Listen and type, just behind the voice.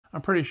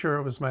I'm pretty sure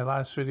it was my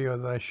last video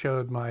that I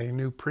showed my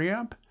new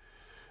preamp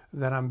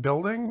that I'm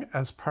building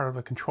as part of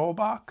a control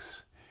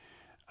box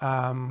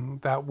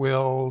that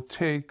will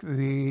take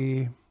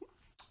the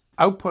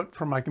output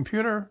from my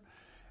computer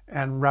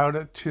and route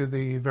it to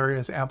the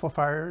various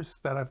amplifiers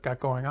that I've got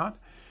going on.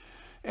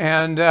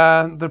 And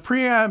the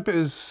preamp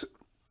is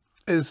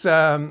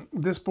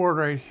this board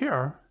right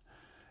here.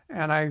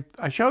 And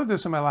I showed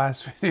this in my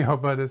last video,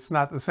 but it's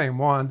not the same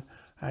one.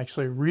 I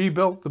actually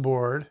rebuilt the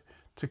board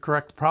to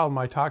correct the problem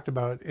I talked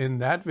about in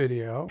that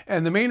video.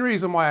 And the main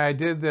reason why I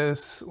did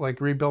this,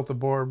 like rebuilt the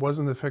board,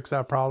 wasn't to fix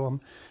that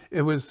problem.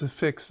 It was to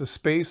fix the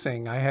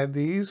spacing. I had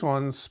these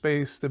ones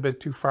spaced a bit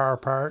too far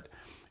apart.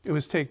 It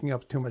was taking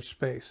up too much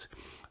space.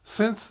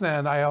 Since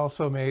then, I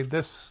also made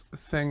this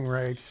thing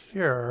right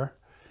here,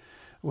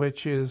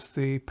 which is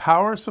the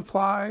power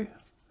supply,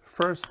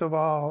 first of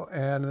all,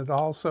 and it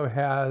also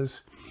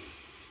has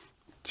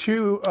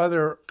two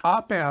other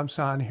op-amps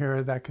on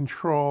here that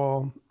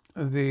control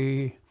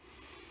the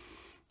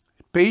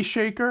bass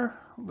shaker.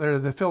 They're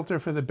the filter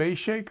for the bass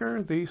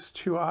shaker, these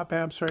two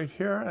op-amps right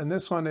here, and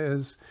this one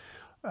is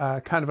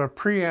kind of a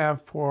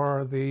preamp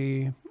for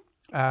the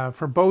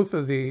for both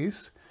of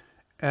these,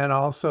 and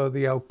also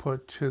the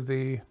output to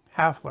the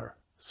Hafler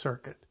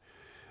circuit.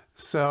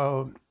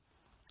 So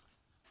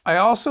I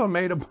also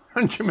made a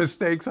bunch of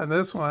mistakes on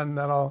this one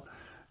that I'll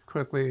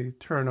quickly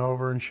turn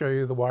over and show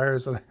you the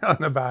wires on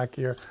the back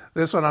here.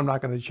 This one I'm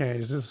not going to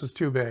change. This is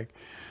too big.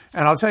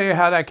 And I'll tell you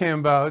how that came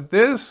about.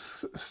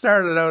 This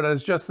started out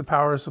as just the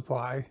power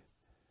supply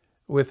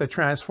with a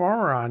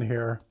transformer on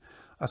here,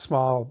 a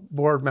small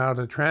board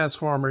mounted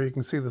transformer. You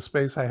can see the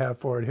space I have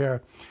for it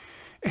here.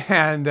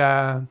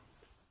 And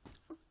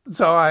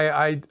so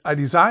I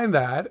designed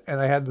that, and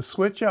I had the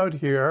switch out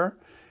here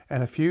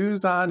and a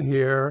fuse on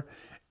here.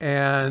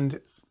 And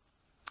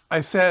I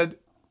said,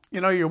 you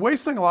know, you're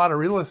wasting a lot of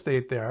real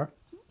estate there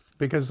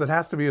because it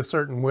has to be a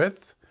certain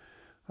width,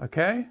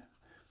 okay?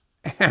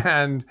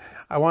 And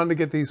I wanted to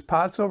get these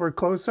pots over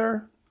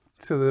closer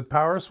to the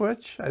power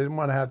switch. I didn't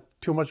want to have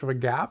too much of a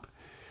gap.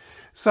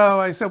 So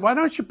I said, why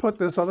don't you put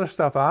this other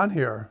stuff on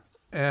here?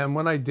 And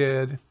when I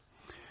did,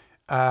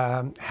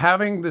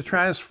 having the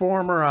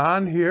transformer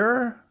on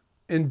here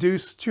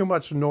induced too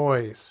much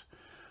noise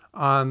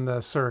on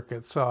the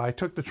circuit. So I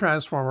took the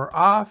transformer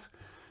off,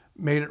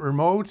 made it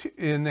remote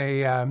in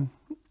a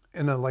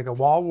like a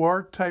wall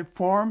wart type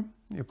form.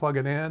 You plug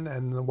it in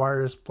and the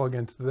wires plug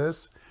into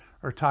this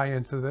or tie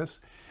into this,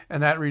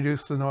 and that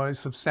reduced the noise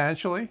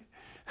substantially.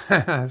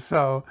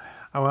 So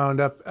I wound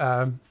up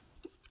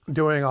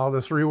doing all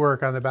this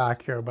rework on the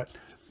back here, but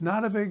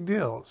not a big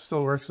deal. It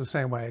still works the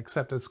same way,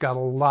 except it's got a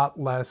lot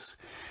less.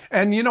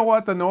 And you know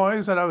what? The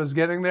noise that I was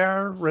getting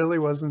there really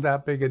wasn't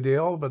that big a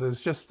deal, but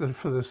it's just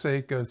for the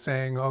sake of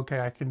saying,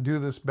 okay, I can do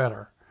this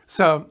better.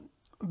 So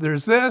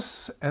there's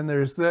this and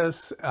there's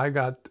this. I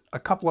got a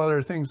couple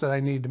other things that I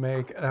need to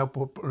make an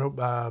output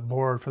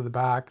board for the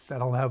back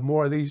that'll have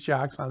more of these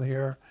jacks on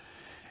here.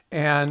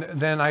 And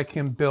then I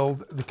can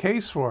build the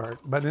case for it.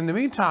 But in the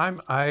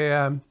meantime,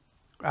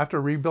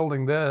 after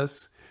rebuilding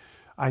this,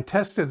 I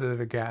tested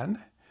it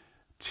again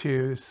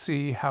to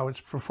see how it's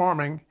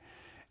performing.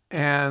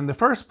 And the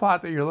first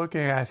plot that you're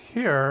looking at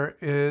here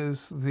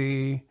is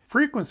the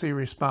frequency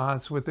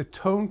response with the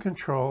tone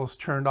controls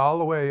turned all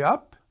the way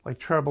up, like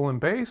treble and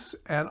bass,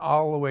 and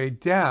all the way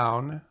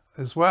down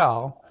as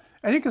well.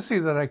 And you can see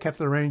that I kept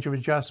the range of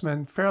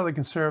adjustment fairly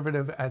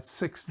conservative at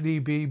 6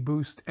 dB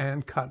boost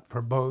and cut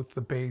for both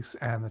the bass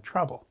and the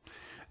treble.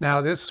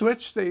 Now this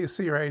switch that you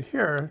see right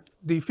here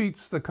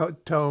defeats the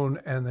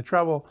tone and the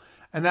treble,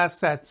 and that's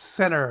that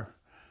center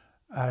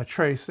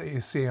trace that you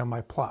see on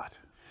my plot.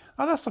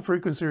 Now that's the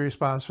frequency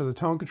response for the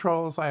tone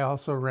controls. I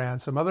also ran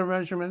some other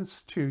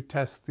measurements to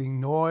test the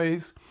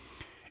noise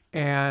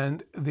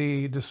and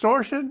the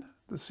distortion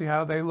to see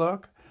how they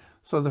look.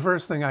 So the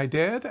first thing I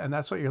did, and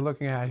that's what you're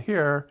looking at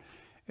here,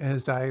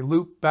 is I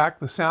looped back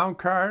the sound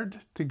card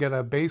to get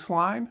a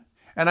baseline.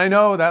 And I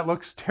know that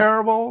looks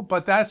terrible,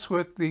 but that's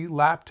with the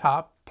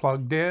laptop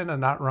plugged in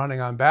and not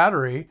running on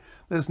battery.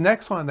 This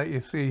next one that you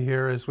see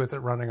here is with it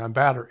running on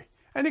battery.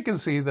 And you can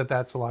see that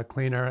that's a lot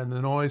cleaner and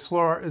the noise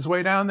floor is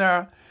way down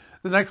there.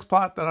 The next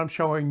plot that I'm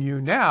showing you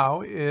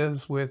now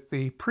is with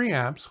the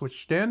preamp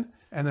switched in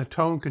and the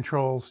tone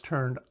controls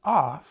turned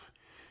off.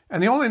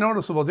 And the only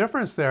noticeable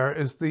difference there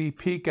is the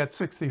peak at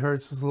 60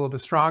 Hertz is a little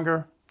bit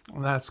stronger,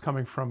 and that's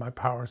coming from my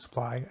power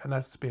supply, and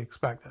that's to be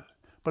expected.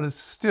 But it's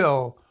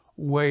still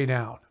way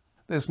down.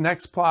 This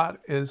next plot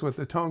is with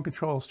the tone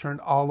controls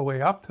turned all the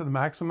way up to the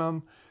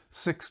maximum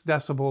 6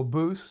 decibel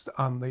boost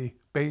on the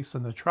bass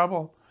and the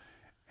treble.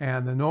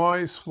 And the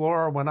noise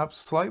floor went up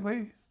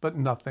slightly, but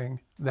nothing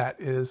that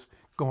is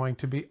going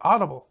to be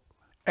audible.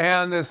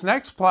 And this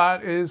next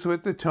plot is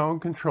with the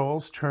tone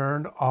controls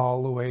turned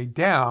all the way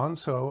down,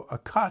 so a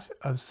cut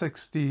of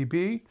 6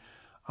 dB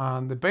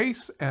on the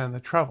bass and the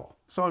treble.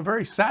 So I'm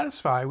very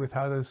satisfied with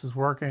how this is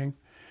working.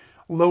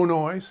 Low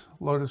noise,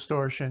 low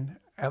distortion,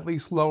 at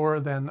least lower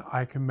than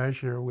I can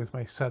measure with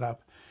my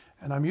setup.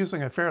 And I'm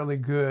using a fairly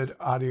good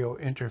audio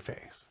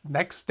interface.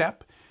 Next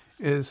step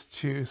is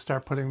to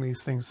start putting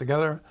these things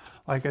together.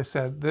 Like I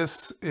said,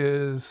 this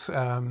is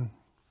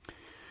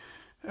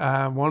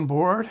one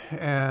board,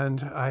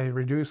 and I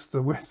reduced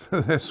the width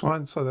of this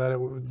one so that it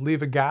would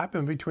leave a gap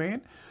in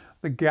between.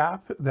 The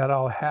gap that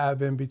I'll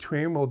have in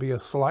between will be a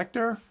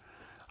selector.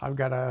 I've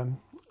got a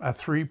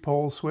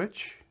 3-pole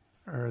switch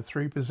or a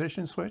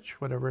 3-position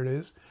switch, whatever it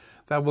is,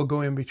 that will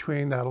go in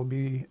between. That'll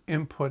be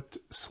input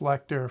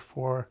selector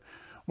for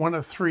one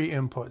of 3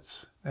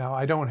 inputs. Now,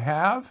 I don't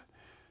have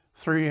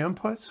 3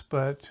 inputs,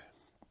 but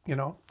you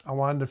know, I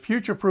wanted to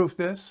future-proof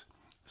this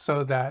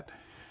so that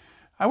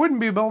I wouldn't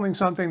be building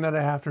something that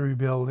I have to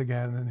rebuild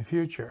again in the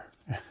future.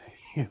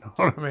 You know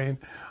what I mean?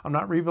 I'm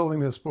not rebuilding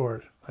this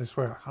board. I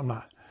swear, I'm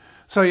not.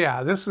 So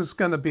yeah, this is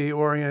going to be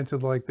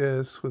oriented like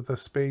this with a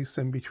space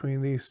in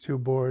between these 2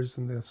 boards,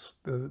 and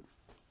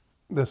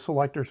the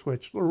selector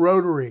switch, the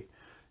rotary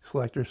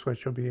selector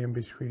switch, will be in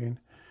between.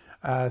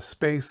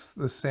 Space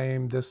the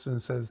same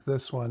distance as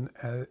this one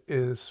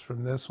is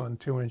from this one,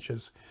 2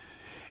 inches.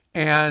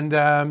 And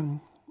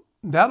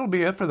that'll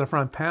be it for the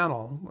front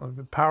panel.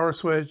 The power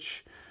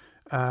switch,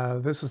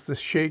 this is the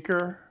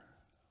shaker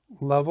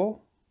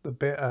level,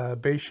 the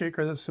bass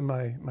shaker that's in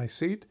my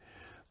seat.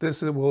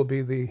 This will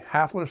be the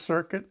Hafler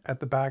circuit at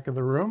the back of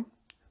the room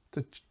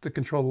to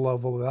control the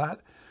level of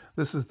that.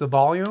 This is the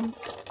volume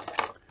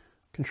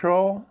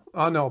control,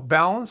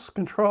 balance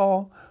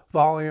control,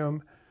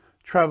 volume,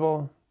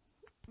 treble,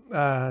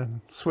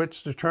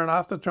 switch to turn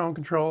off the tone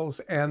controls,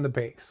 and the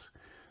bass.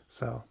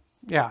 So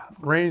yeah,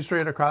 range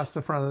straight across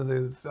the front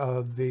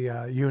of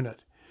the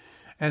unit.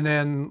 And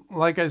then,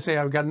 like I say,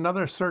 I've got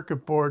another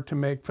circuit board to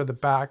make for the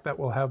back that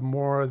will have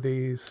more of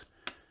these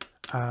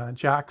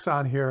jacks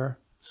on here,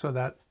 so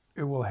that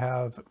it will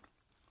have,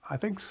 I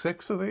think,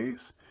 6 of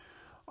these,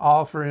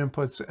 all for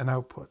inputs and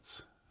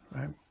outputs,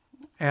 right?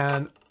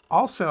 And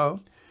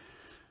also,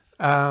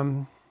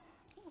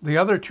 the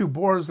other 2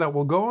 boards that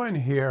will go in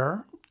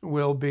here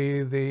will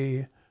be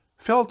the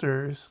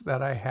filters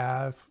that I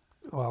have,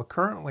 well,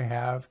 currently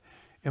have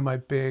in my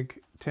big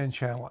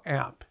 10-channel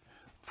amp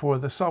for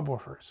the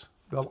subwoofers.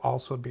 They'll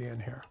also be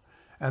in here,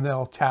 and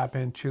they'll tap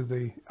into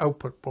the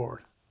output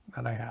board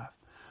that I have.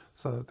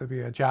 So there'll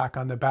be a jack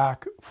on the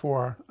back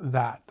for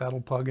that.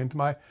 That'll plug into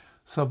my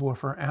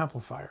subwoofer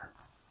amplifier.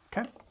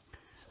 Okay,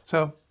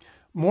 so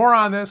more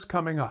on this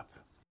coming up.